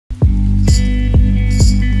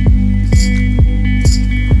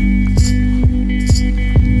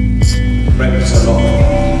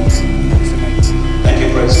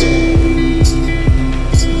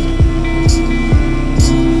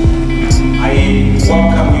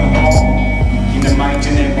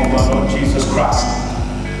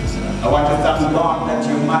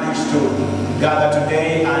managed to gather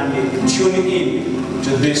today and tune in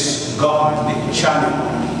to this God channel,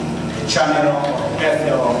 the channel of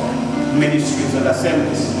Bethel Ministries and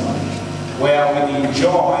Assemblies, where we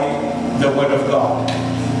enjoy the Word of God.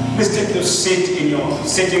 Please take your seat in your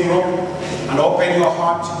sitting room and open your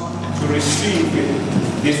heart to receive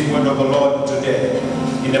this Word of the Lord today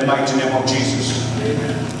in the mighty name of Jesus.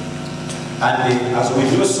 Amen. And as we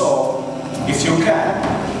do so, if you can,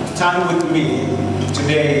 stand with me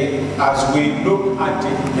today as we look at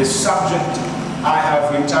the subject I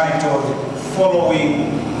have entitled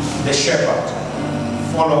Following the Shepherd.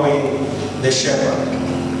 Following the Shepherd.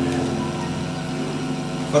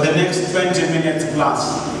 For the next 20 minutes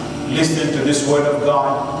plus, listen to this Word of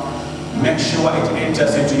God. Make sure it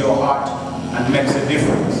enters into your heart and makes a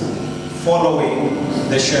difference. Following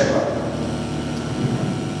the Shepherd.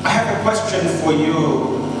 I have a question for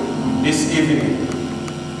you this evening.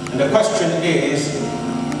 And the question is,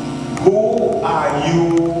 who are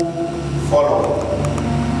you following?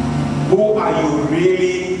 Who are you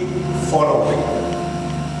really following?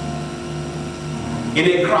 In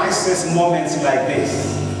a crisis moments like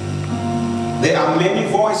this, there are many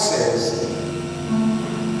voices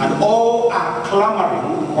and all are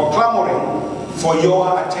clamoring for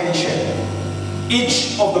your attention.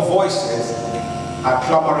 Each of the voices are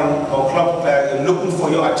clamoring or looking for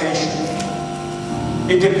your attention.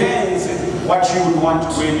 It depends what you would want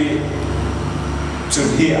really to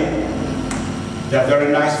hear. They are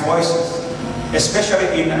very nice voices,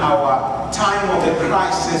 especially in our time of the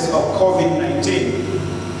crisis of COVID-19.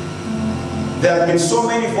 There have been so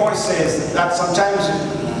many voices that sometimes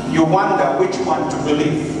you wonder which one to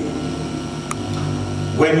believe.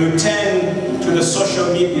 When you turn to the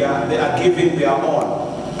social media, they are giving their own.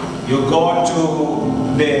 You go to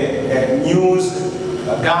the news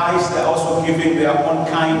guys, they're also giving their own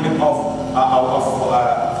kind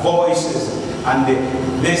of voices, and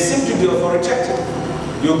they seem to be authoritative.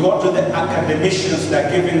 You go to the academicians, they're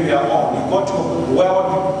giving their own. You go to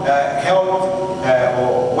World Health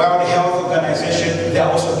Organization,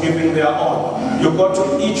 they're also giving their own. You go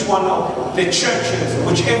to each one of the churches,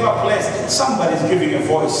 whichever place, somebody's giving a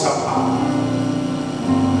voice somehow.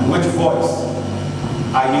 Which voice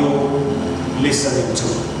are you listening to?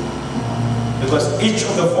 Because each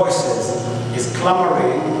of the voices is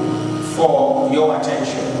clamoring for your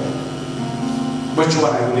attention. Which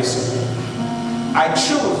one are you listening to? I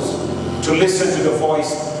choose to listen to the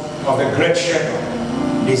voice of the great shepherd.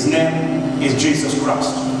 His name is Jesus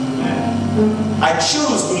Christ. I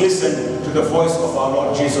choose to listen to the voice of our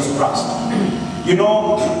Lord Jesus Christ. You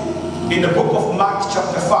know, in the book of Mark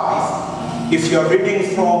chapter 5, if you're reading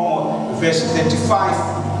from verse 35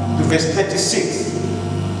 to verse 36,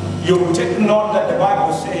 you will take note that the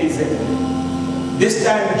Bible says, this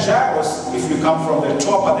time Jairus, if you come from the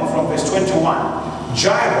top and then from verse 21,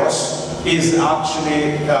 Jairus is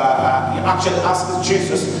actually asks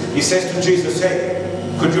Jesus. He says to Jesus, hey,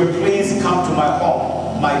 could you please come to my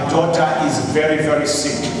home? My daughter is very, very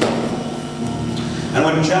sick. And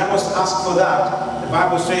when Jairus asked for that, the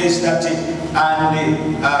Bible says that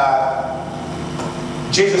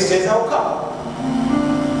Jesus says, I'll come.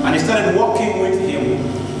 And he started walking with him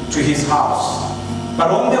to his house.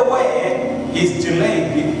 But on the way, he's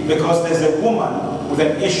delayed because there's a woman with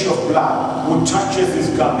an issue of blood who touches his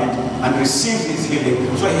garment and receives his healing.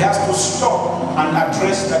 So he has to stop and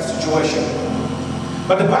address that situation.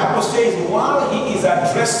 But the Bible says while he is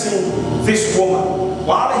addressing this woman,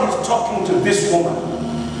 while he's talking to this woman,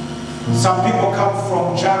 some people come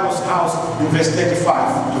from Jairus' house in verse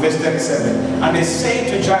 35 to verse 37, and they say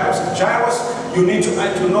to Jairus, Jairus, you need to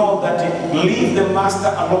know that leave the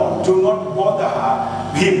master alone. Do not bother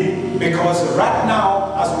him, because right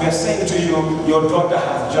now, as we are saying to you, your daughter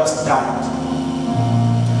has just died.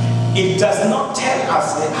 It does not tell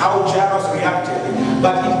us how Jairus reacted,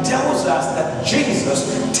 but it tells us that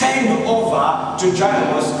Jesus turned over to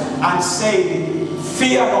Jairus and said,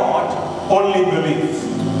 fear not, only believe.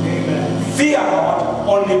 Amen. Fear not,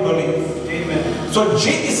 only believe. Amen. So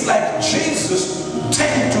it's like Jesus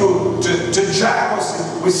turned to Jairus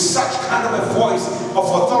with such kind of a voice of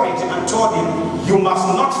authority and told him, you must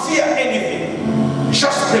not fear anything.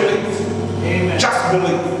 Just believe. Amen. Just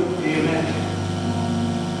believe. Amen.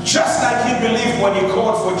 Just like he believed when he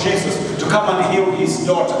called for Jesus to come and heal his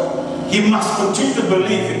daughter, he must continue to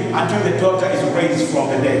believe it until the daughter is raised from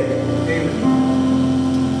the dead.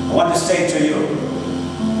 Amen. I want to say to you,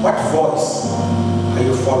 what voice are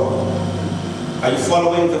you following? Are you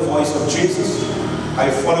following the voice of Jesus? Are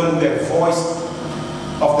you following the voice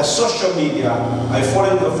of the social media? Are you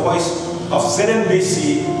following the voice of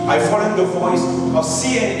ZNBC? Are you following the voice of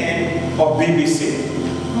CNN or BBC?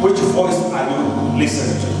 Which voice are you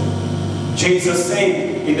listening to? Jesus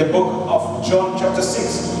said in the book of John chapter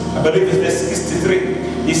 6, I believe it's verse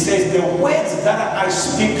 63, he says, the words that I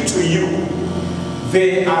speak to you,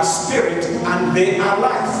 they are spirit and they are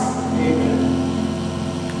life. Amen.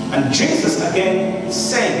 And Jesus again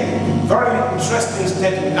saying, very interesting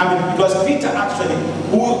statement. I mean, it was Peter actually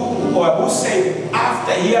who said,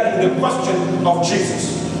 after hearing the question of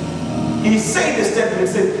Jesus, he said the statement, he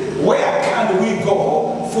said, where can we go?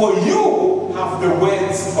 For you have the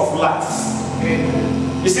words of life.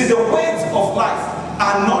 You see, the words of life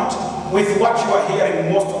are not with what you are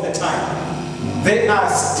hearing most of the time. They are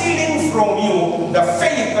stealing from you the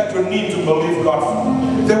faith that you need to believe God for.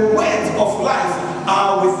 The words of life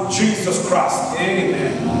are with Jesus Christ.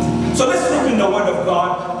 Amen. So let's look in the Word of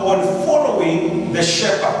God on following the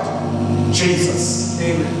shepherd, Jesus.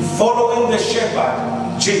 Amen. Following the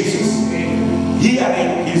shepherd, Jesus. Amen.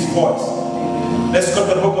 Hearing his voice. Amen. Let's go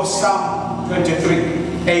to the book of Psalm 23.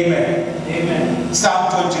 Amen. Amen. Psalm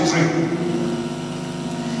 23.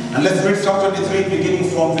 And let's read Psalm 23 beginning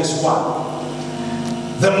from verse 1.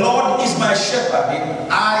 The Lord is my shepherd,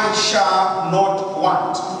 I shall not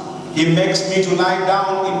want. He makes me to lie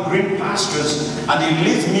down in green pastures, and he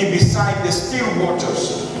leads me beside the still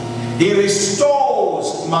waters. He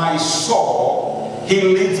restores my soul. He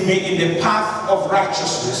leads me in the path of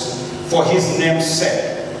righteousness for his name's sake.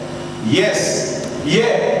 Yes,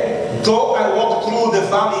 yea, though I walk through the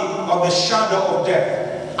valley of the shadow of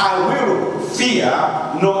death, I will fear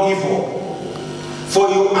no evil. For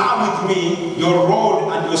you are with me, your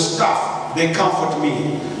rod and your staff, they comfort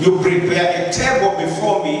me. You prepare a table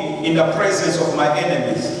before me in the presence of my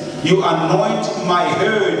enemies. You anoint my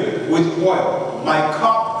head with oil. My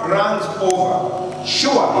cup runs over.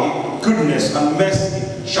 Surely goodness and mercy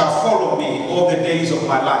shall follow me all the days of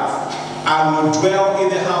my life. I will dwell in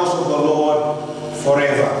the house of the Lord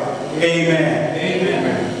forever. Amen.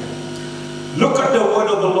 Amen. Look at the word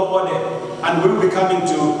of the Lord, and we'll be coming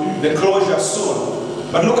to the closure soon.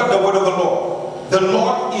 But look at the word of the Lord. The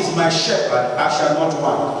Lord is my shepherd, I shall not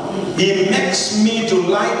want. He makes me to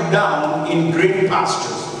lie down in green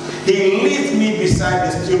pastures. He leads me beside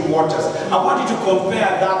the still waters. I want you to compare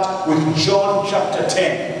that with John chapter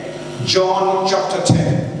 10. John chapter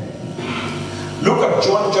 10. Look at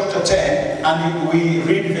John chapter 10 and we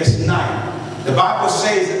read verse 9. The Bible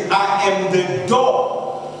says, I am the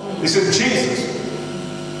door. This is Jesus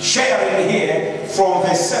sharing here from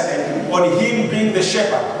verse 7 on him being the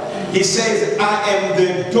shepherd. He says, I am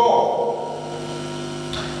the door.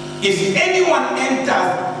 If anyone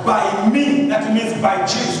enters by me, that means by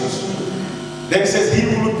Jesus, then it says he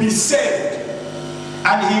will be saved.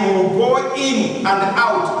 And he will go in and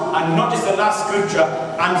out, and notice the last scripture,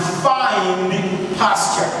 and find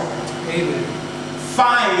pasture. Amen.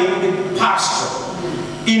 Find pasture.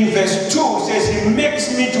 In verse 2 it says, he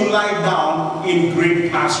makes me to lie down in green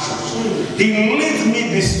pastures. He leads me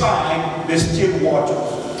beside the still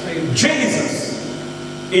waters. Jesus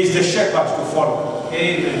is the shepherd to follow.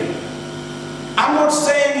 Amen. I'm not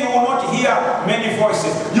saying you will not hear many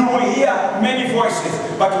voices. You will hear many voices,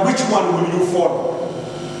 but which one will you follow?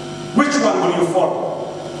 Which one will you follow?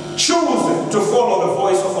 Choose to follow the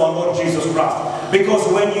voice of our Lord Jesus Christ. Because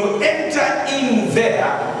when you enter in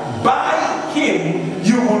there, by him,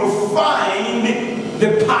 you will find the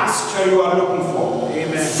pasture you are looking for.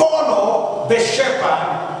 Amen. Follow the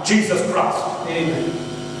shepherd, Jesus Christ. Amen.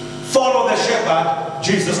 Follow the shepherd,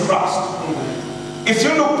 Jesus Christ. Amen. If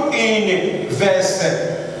you look in verse 3,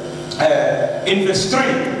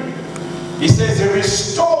 he says, he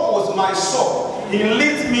restores my soul. He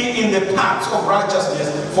leads me in the paths of righteousness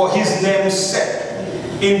for his name's sake.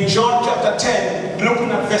 In John chapter 10,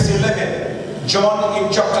 looking at verse 11, John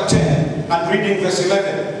in chapter 10 and reading verse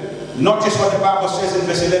 11, notice what the Bible says in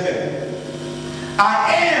verse 11.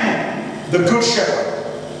 I am the good shepherd.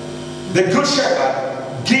 The good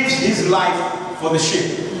shepherd gives his life for the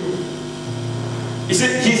sheep. He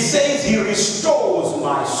says he restores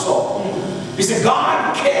my soul. He said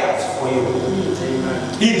God cares for you.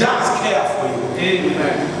 Amen. He does care for you.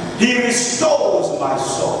 Amen. He restores my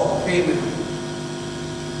soul. Amen.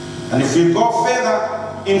 And if we go further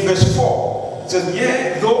in verse 4, it says,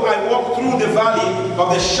 yea, though I walk through the valley of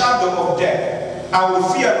the shadow of death, I will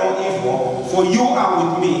fear no evil, for you are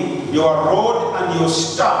with me. Your rod and your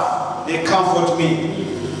staff, they comfort me.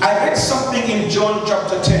 I read something in John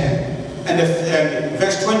chapter 10 and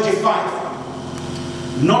verse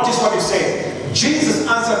 25. Notice what it says. Jesus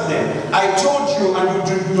answered them, I told you and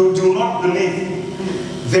you do not believe.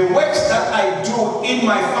 The works that I do in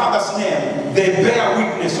my Father's name, they bear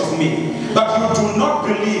witness of me. But you do not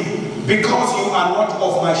believe because you are not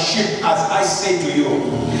of my sheep, as I say to you.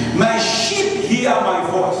 My sheep hear my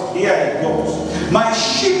voice. Here it goes. My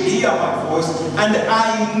sheep hear my voice, and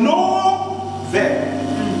I know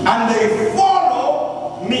them, and they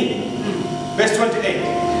follow me. Verse 28.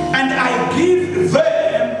 And I give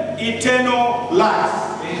them eternal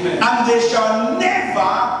life. Amen. And they shall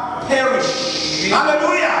never perish. Amen.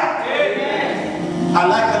 Hallelujah. Amen. I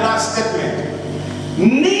like the last statement.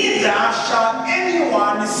 Neither shall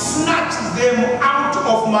anyone snatch them out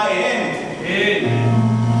of my hand.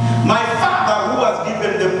 Amen. My Father who has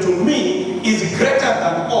given them to me is greater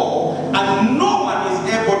than all, and no one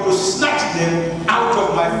is able to snatch them out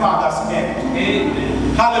of my Father's hand.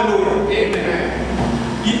 Amen. Hallelujah. Amen.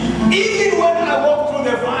 Even when I walk through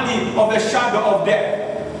the valley of the shadow of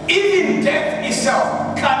death, even death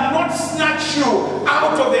itself cannot snatch you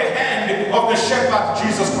out of the hand of the shepherd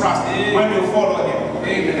Jesus Christ. Amen. When you follow him.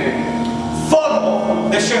 Amen. Follow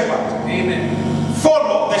the shepherd. Amen.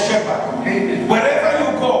 Follow the shepherd. Amen. Wherever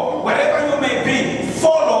you go, wherever you may be,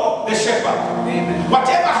 follow the shepherd. Amen.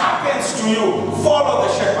 Whatever happens to you, follow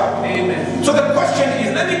the shepherd. Amen. So the question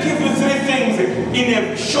is, let me give you 3 things in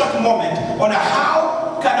a short moment on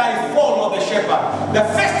how can I follow the shepherd. The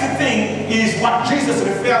first thing is what Jesus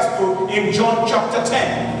refers to in John chapter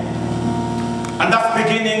 10. And that's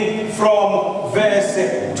beginning from verse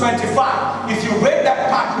 25. If you read that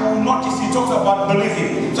part, you will notice he talks about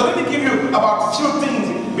believing. So let me give you about a few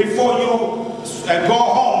things before you go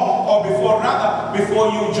home, or before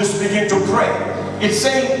you just begin to pray. It's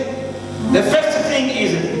saying, the first thing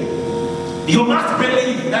is, you must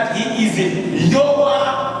believe that he is your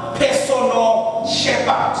personal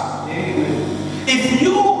shepherd. Amen. If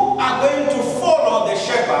you are going to follow the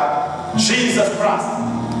shepherd, Jesus Christ,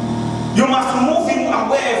 you must move him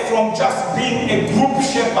away from just being a group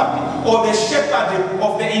shepherd or the shepherd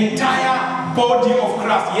of the entire body of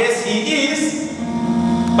Christ. Yes, he is,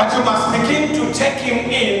 but you must begin to take him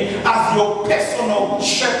in as your personal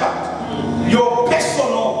shepherd. Your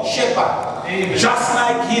personal shepherd. Amen. Just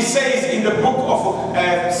like he says in the book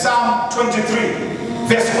of Psalm 23.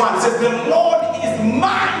 Verse 1, it says, the Lord is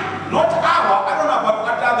mine, not our. I don't know about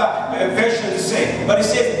what other versions say, but it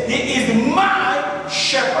says, he is my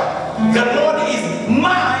shepherd. The Lord is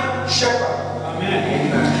my shepherd.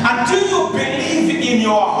 Amen. Until you believe in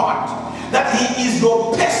your heart that he is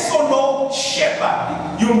your personal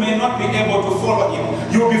shepherd, you may not be able to follow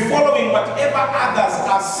him. You'll be following whatever others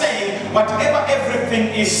are saying, whatever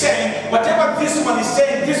everything is saying, whatever this one is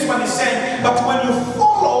saying, this one is saying. But when you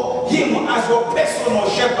follow him as your personal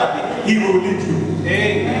shepherd, he will lead you.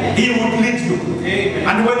 Amen. He will lead you. Amen.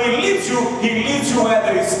 And when he leads you where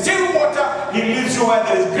there is still water, he leads you where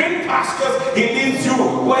there is green pastures, he leads you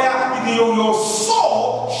where your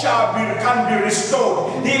soul can be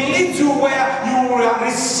restored. He leads you where you will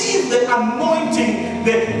receive the anointing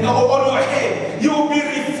on your head. You will be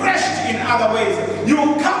refreshed in other ways. You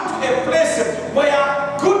will come to a place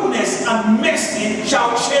where goodness and mercy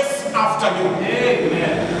shall chase after you.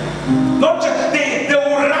 Amen. Not just they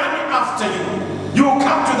will run after you. You will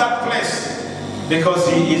come to that place because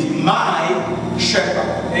he is my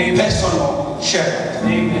shepherd. Amen. Personal shepherd.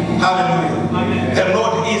 Amen. Hallelujah. Amen. The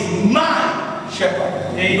Lord is my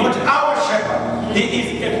shepherd. Amen. Not our shepherd. He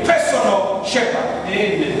is a personal shepherd.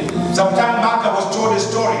 Amen. Some time back I was told a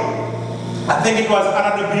story. I think it was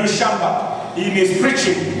Anadabiu Shamba. In his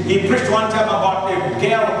preaching, he preached one time about a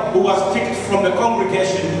girl who was picked from the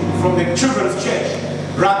congregation, from the children's church,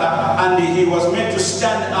 rather, and he was meant to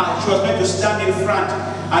stand. She was meant to stand in front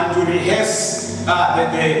and to rehearse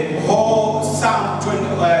the whole Psalm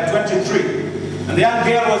 23. And the young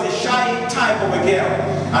girl was a shy type of a girl,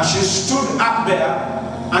 and she stood up there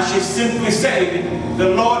and she simply said, "The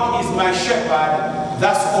Lord is my shepherd,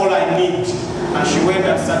 that's all I need." And she went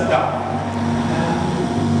and sat down.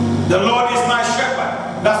 The Lord is my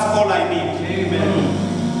shepherd, that's all I need. Amen.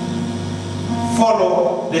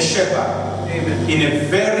 Follow the shepherd. Amen. In a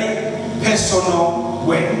very personal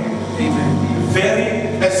way. Amen.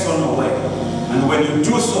 Very personal way. And when you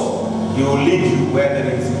do so, he will lead you where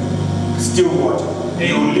there is still water.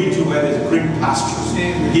 He will lead you where there is green pastures.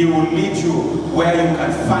 Amen. He will lead you where you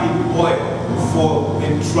can find oil for the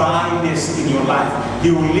dryness in your life.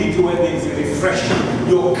 He will lead you where there is a refreshing.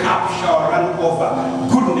 Your cup shall run over.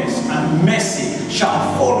 Goodness and mercy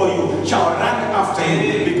shall follow you, shall run after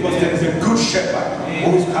you, because there is a good shepherd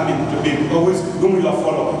who is coming to be, whom you are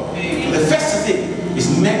following. So the first thing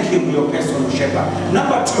is make him your personal shepherd.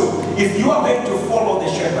 Number two, if you are going to follow the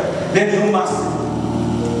shepherd, then you must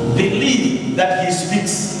believe that he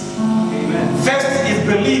speaks. Amen. First is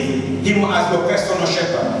believe him as your personal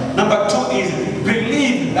shepherd. Number two is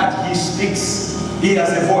believe that he speaks. He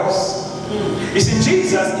has a voice. You see,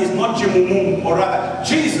 Jesus is not Jimumu, or rather,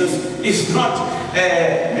 Jesus is not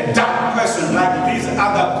a dark person like these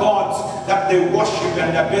other gods that they worship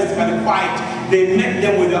and they're basically quiet. They make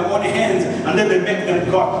them with their own hands and then they make them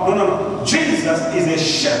God. No, no, no. Jesus is a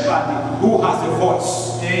shepherd who has a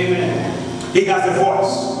voice. Amen. He has a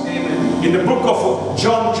voice. Amen. In the book of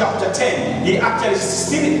John chapter 10, he actually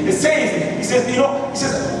says, you know, he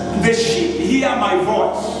says, the sheep hear my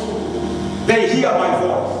voice. They hear my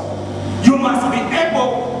voice. You must be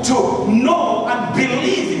able to know and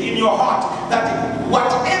believe in your heart that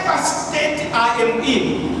whatever state I am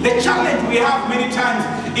in, the challenge we have many times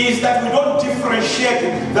is that we don't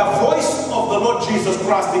differentiate the voice of the Lord Jesus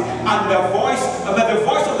Christ and the voice of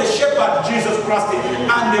the shepherd Jesus Christ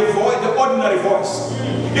and the ordinary voice.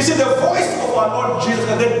 You see, the voice of our Lord Jesus,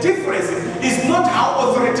 the difference is not how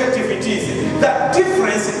authoritative it is. The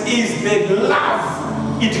difference is the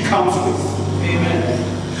love it comes with. Amen.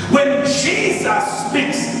 When Jesus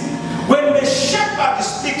speaks, when the shepherd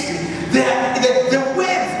speaks, the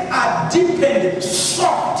words are deepened,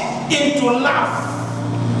 soaked into love.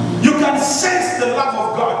 You can sense the love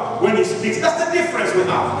of God when he speaks. That's the difference we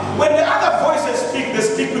have. When the other voices speak, they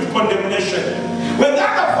speak with condemnation. When the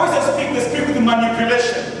other voices speak, they speak with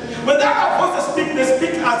manipulation. When the other voices speak, they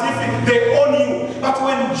speak as if they own you. But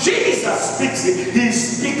when Jesus speaks, he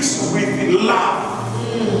speaks with love.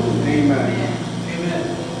 Amen.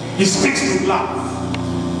 Amen. He speaks with love.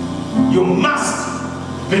 You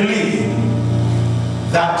must believe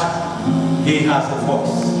that he has a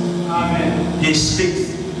voice. Amen. He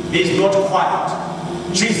speaks. He is not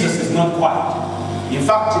quiet. Jesus is not quiet. In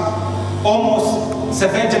fact, almost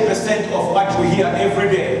 70% of what you hear every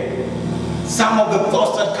day, some of the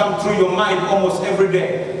thoughts that come through your mind almost every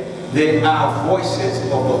day, they are voices of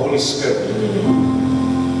the Holy Spirit.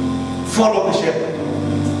 Follow the shepherd.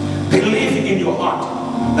 Believe in your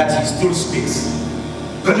heart that he still speaks.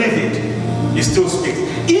 Believe it. He still speaks.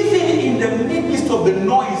 Even in the midst of the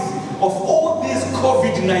noise of all this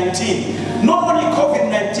COVID-19, not only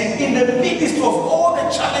COVID-19, in the midst of all the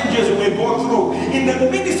challenges we go through, in the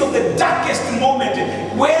midst of the darkest moment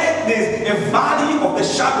where there's a valley of the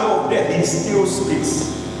shadow of death, he still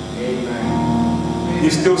speaks. Amen. He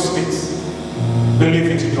still speaks. Believe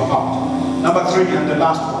it in your heart. Number 3 and the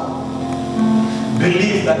last one.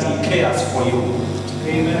 Believe that he cares for you.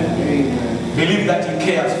 Amen. Amen. Believe that he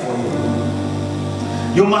cares for you.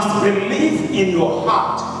 You must believe in your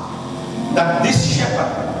heart that this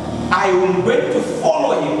shepherd, I am going to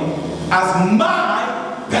follow him as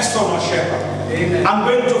my personal shepherd. Amen. I'm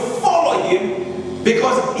going to follow him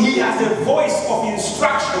because he has a voice of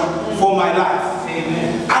instruction for my life.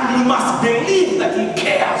 Amen. And you must believe that he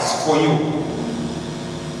cares for you.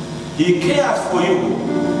 He cares for you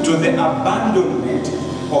to the abandonment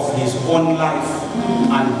of his own life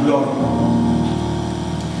and glory.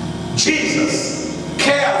 Jesus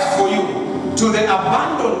cares for you to the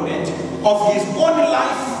abandonment of his own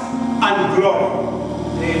life and glory.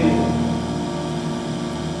 Amen.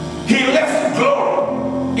 He left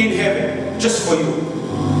glory in heaven just for you.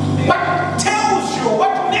 What tells you,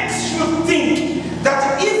 what makes you think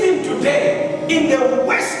that even today, in the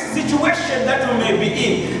worst situation that you may be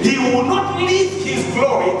in, he will not leave his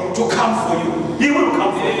glory to come for you? He will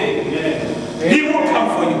come for you. He will come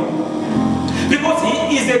for you. Because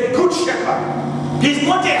he is a good shepherd. He's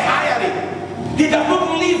not a hireling. He does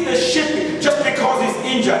not leave the sheep just because he's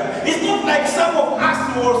injured. It's not like some of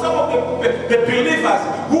us or some of the believers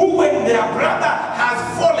who, when their brother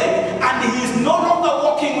has fallen and he is no longer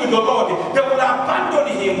walking with the Lord, they will abandon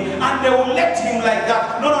him and they will let him like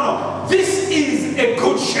that. No, no, no. This is a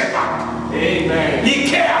good shepherd. Amen. He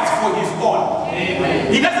cares for his own.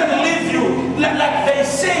 Amen. He doesn't leave you like they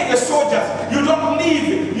say, the soldiers. You don't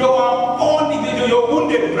leave your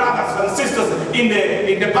wounded brothers and sisters in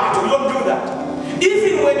the battle. You don't do that.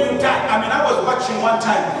 Even when you die, I mean, I was watching one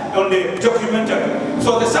time on the documentary.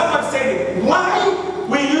 So someone said, why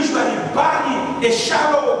we usually bury a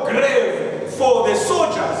shallow grave for the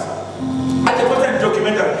soldiers? At the bottom of the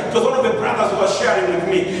documentary, it was one of the brothers who was sharing with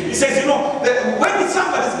me. He says, you know, that when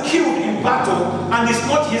somebody is killed in battle and it's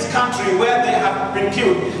not his country where they have been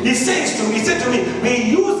killed, he said to me,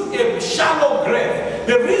 we use a shallow grave.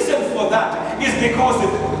 The reason for that is because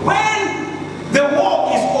when the war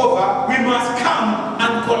is over, we must come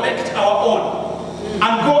and collect our own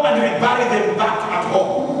and go and rebury them back at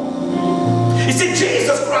home. You see,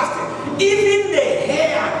 Jesus Christ, even the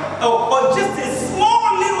hair or just a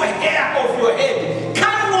small little hair of your head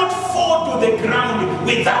cannot fall to the ground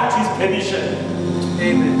without his permission.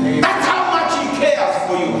 Amen. That's how much he cares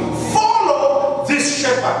for you. Follow this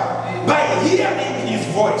shepherd by hearing his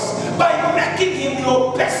voice, by making him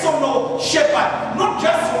your personal shepherd. Not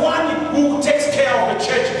just one who takes care of the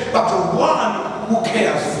church, but one who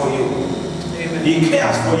cares for you. Amen. He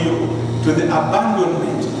cares for you to the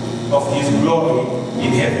abandonment of his glory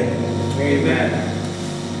in heaven. Amen.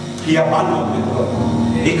 He abandoned the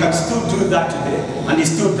glory. He can still do that today, and he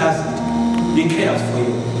still does it. He cares for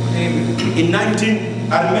you. Amen.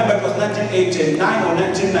 I remember it was 1989 or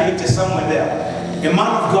 1990, somewhere there. A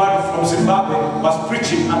man of God from Zimbabwe was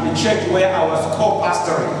preaching at the church where I was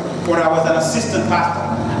co-pastoring, or I was an assistant pastor.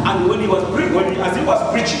 And when he was as he was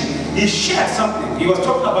preaching, he shared something. He was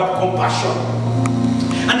talking about compassion.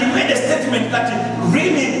 And he made a statement that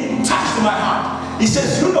really touched my heart. He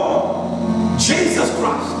says, you know, Jesus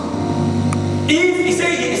Christ,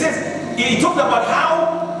 he talked about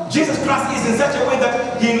how Jesus Christ is in such a way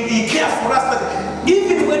that he cares for us, that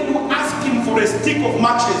even when you ask him for a stick of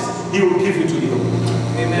matches, he will give it to you.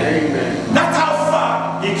 Amen. Amen. That's how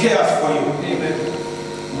far he cares for you. Amen.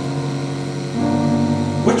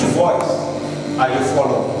 Which voice are you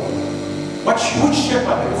following? Which shepherd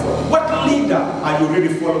are you following? What leader are you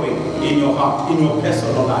really following in your heart, in your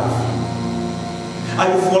personal life? Are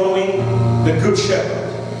you following the good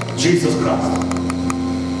shepherd, Jesus Christ?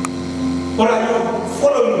 Or are you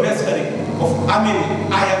following destiny of, I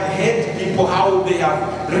have heard people how they have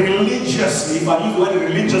religiously, if I use the word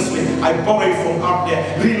religiously, I borrow it from out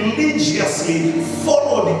there, religiously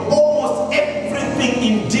followed almost everything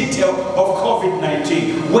in detail of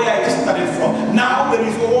COVID-19, where it started from. Now there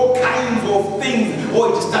is all kinds of things.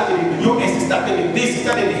 Oh, it started in the US, it started in this, it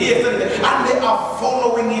started here, it started there, and they are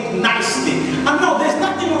following it nicely. And no, there's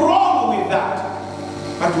nothing wrong with that.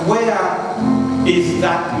 But where is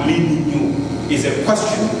that leading you is a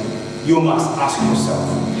question you must ask yourself.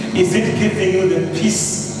 Is it giving you the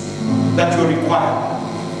peace that you require?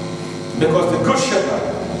 Because the good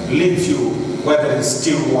shepherd leads you where there is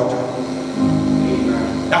still water.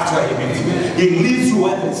 That's where he leads you. He leads you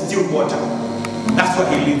where there is still water. That's where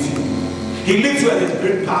he leads you. He leads you where there is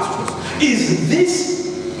green pastures. Is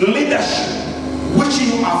this leadership which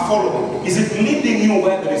you are following, is it leading you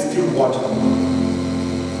where there is still water?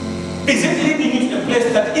 Is it leading you to a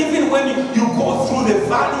place that even when you go through the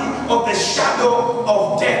valley of the shadow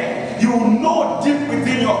of death, you know deep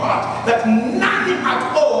within your heart that nothing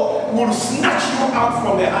at all will snatch you out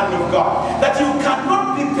from the hand of God? That you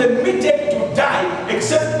cannot be permitted to die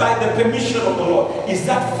except by the permission of the Lord. Is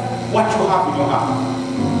that what you have in your heart?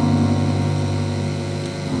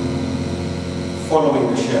 Following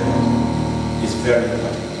the shepherd is very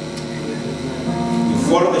important. You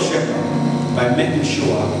follow the shepherd by making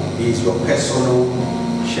sure he is your personal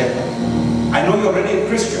shepherd. I know you're already a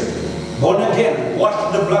Christian, born again, washed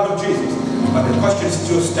in the blood of Jesus, but the question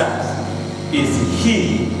still stands. Is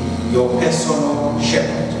he your personal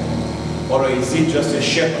shepherd? Or is he just a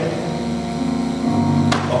shepherd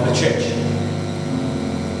of the church?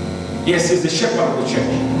 Yes, he's the shepherd of the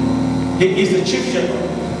church. He is the chief shepherd.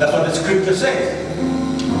 That's what the scripture says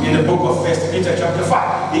in the book of 1 Peter chapter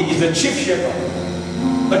 5. He is the chief shepherd.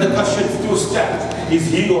 But the question still stands. Is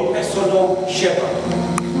he your personal shepherd?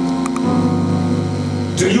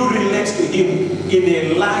 Do you relate to him in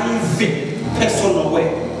a live, personal way?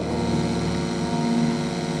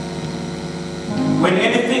 When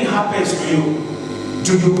anything happens to you,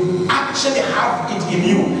 do you actually have it in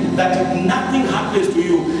you that nothing happens to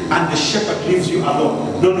you and the shepherd leaves you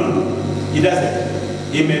alone? No, no, no. He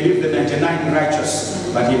doesn't. He may leave the 99 righteous,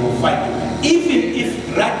 but he will find you. Even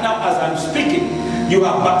if right now as I'm speaking, you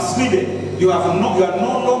are backslidden, you are no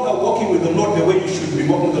longer walking with the Lord the way you should be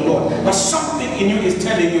walking with the Lord, but something in you is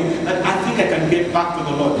telling you that I think I can get back to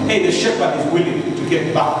the Lord. Hey, the shepherd is willing to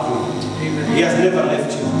get back to you. Amen. He has never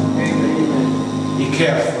left you. Amen. He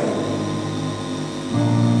cares for you.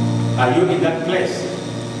 Are you in that place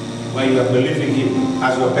where you are believing him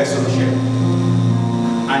as your personal shepherd?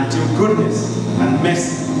 Until goodness and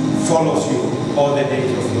mercy follows you all the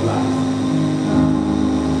days of your life.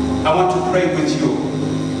 I want to pray with you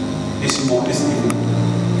this evening.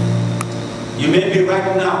 You may be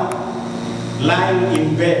right now lying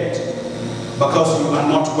in bed because you are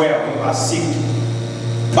not well, you are sick.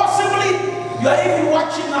 Possibly you are even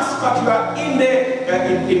watching us, but you are in the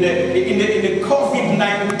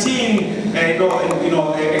COVID-19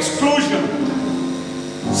 exclusion,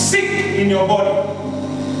 sick in your body.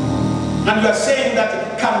 And you are saying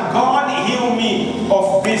that, can God heal me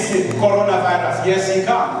of this coronavirus? Yes, he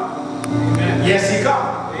can. Amen. Yes, he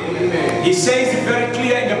can. Amen. He says it very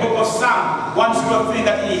clear in the book of Psalm 103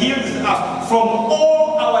 that he heals us from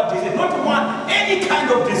all our diseases. Not one, any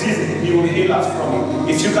kind of disease, he will heal us from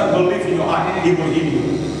it. If you can believe in your heart, he will heal you.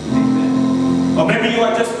 Amen. Or maybe you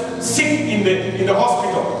are just sick in in the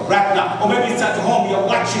hospital right now, or maybe it's at home, you're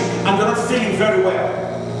watching and you're not feeling very well.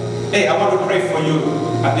 Hey, I want to pray for you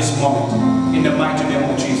at this moment, in the mighty name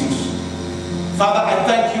of Jesus. Father, I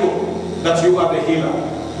thank you that you are the healer.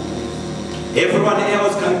 Everyone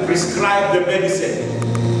else can prescribe the medicine.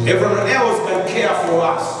 Everyone else can care for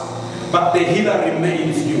us. But the healer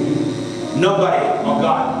remains you. Nobody, oh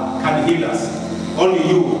God, can heal us. Only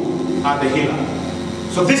you are the healer.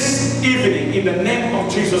 So this evening, in the name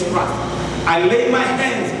of Jesus Christ, I lay my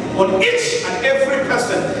hands on each and every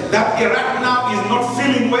person that right now is not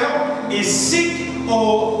feeling well, is sick,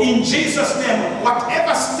 or in Jesus' name,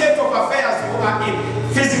 whatever state of affairs you are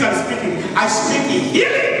in, physically speaking, I speak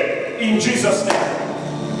healing in Jesus' name.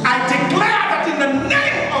 I declare that in the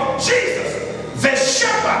name of Jesus, the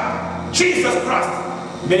shepherd, Jesus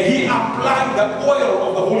Christ, may he apply the oil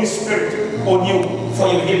of the Holy Spirit on you for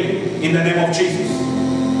your healing in the name of Jesus.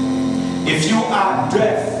 If you are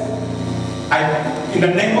deaf, in the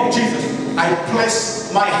name of Jesus, I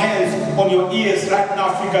place my hands on your ears right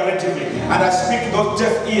now figuratively, and I speak those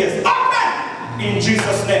deaf ears open in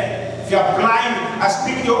Jesus' name. If you are blind, I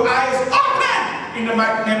speak your eyes open in the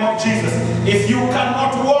mighty name of Jesus. If you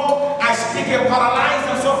cannot walk, I speak you're paralyzed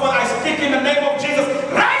and so forth. I speak in the name of Jesus.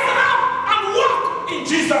 Rise up and walk in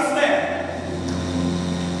Jesus' name.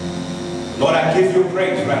 Lord, I give you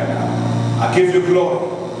praise right now. I give you glory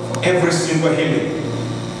for every single healing.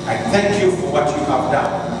 I thank you for what you have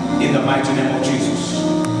done in the mighty name of Jesus.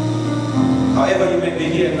 However, you may be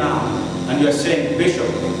here now and you are saying, Bishop,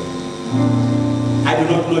 I do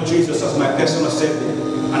not know Jesus as my personal Savior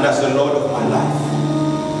and as the Lord of my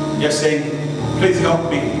life. You're saying, please help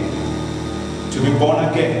me to be born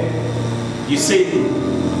again. You see,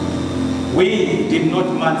 we did not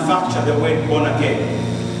manufacture the word born again.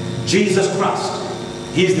 Jesus Christ,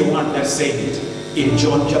 He's the one that said it in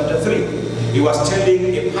John chapter 3. He was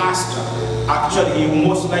telling a pastor, actually he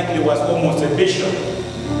most likely was almost a bishop,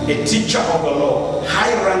 a teacher of the law,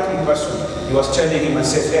 high-ranking person. He was telling him and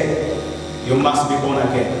says, hey, you must be born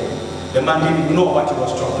again. The man didn't know what he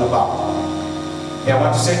was talking about. Hey, I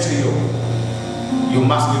want to say to you, you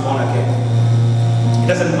must be born again. It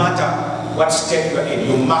doesn't matter what state you're in,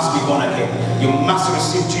 you must be born again. You must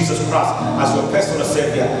receive Jesus Christ as your personal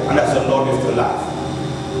Savior and as the Lord of your life.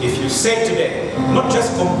 If you say today, not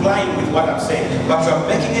just complying with what I'm saying, but you are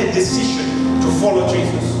making a decision to follow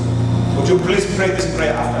Jesus, would you please pray this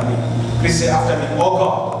prayer after me? Please say after me, oh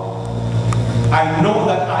God, I know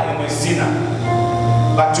that I am a sinner,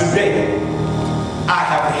 but today I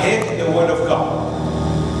have heard the word of God.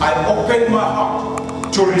 I open my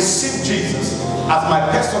heart to receive Jesus as my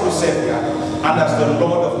personal Savior and as the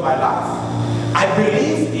Lord of my life. I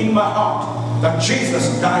believe in my heart that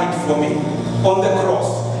Jesus died for me on the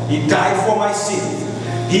cross. He died for my sins.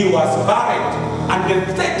 He was buried, and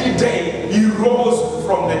the 30th day he rose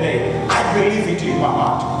from the dead. I believe it in my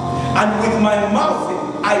heart. And with my mouth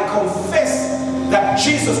I confess that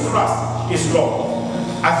Jesus Christ is Lord.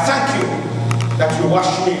 I thank you that you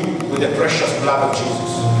washed me with the precious blood of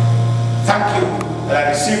Jesus. Thank you that I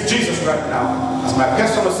receive Jesus right now as my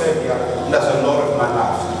personal Savior and as the Lord of my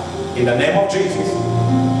life. In the name of Jesus,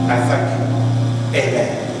 I thank you.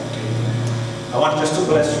 Amen. I want just to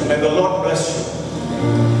bless you. May the Lord bless you.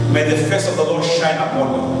 May the face of the Lord shine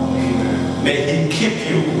upon you. May He keep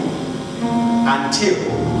you until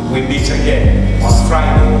we meet again on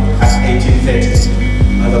Friday at 18:30.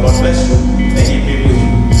 May the Lord bless you. May He be with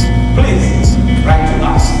you. Please write to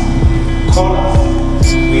us. Call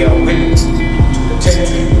us. We are willing to attend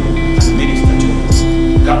to you and minister to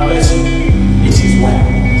you. God bless you. It is well.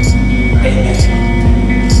 Amen.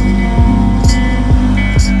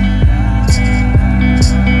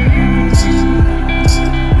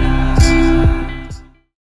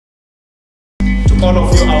 All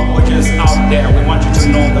of you, our audience out there, we want you to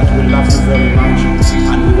know that we love you very much,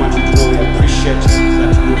 and we want you to know we appreciate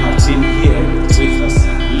that you have been here with us,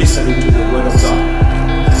 listening to the word of God.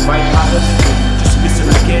 Invite others to just listen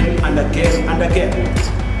again and again and again.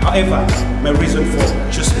 However, my reason for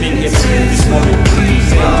just being here this morning is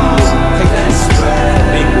to say to you, thank you for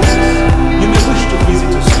being with us. You may wish to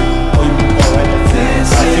visit us, or you already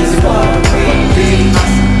physical, but visit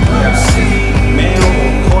us, mail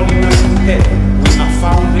or calling us, hey,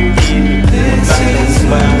 found in God's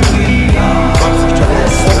word, God's future Lord,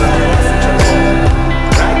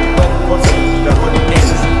 right where God's future Lord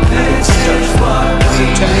ends, and it's just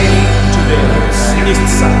today, east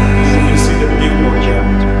side, you will see the billboard here,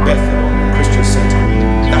 Bethel Christian Center.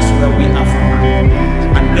 That's where we are from.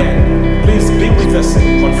 And then, please be with us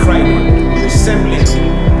on Friday, the same link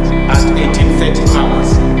at 18:30 hours.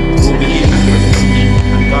 We'll be here again.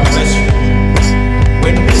 And God bless you.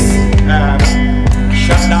 When this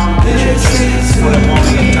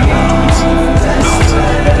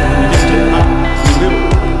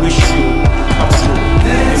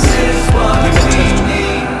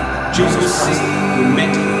Jesus Christ, we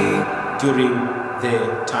met during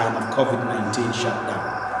the time of COVID-19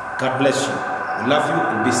 shutdown. God bless you. We love you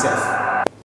and be safe.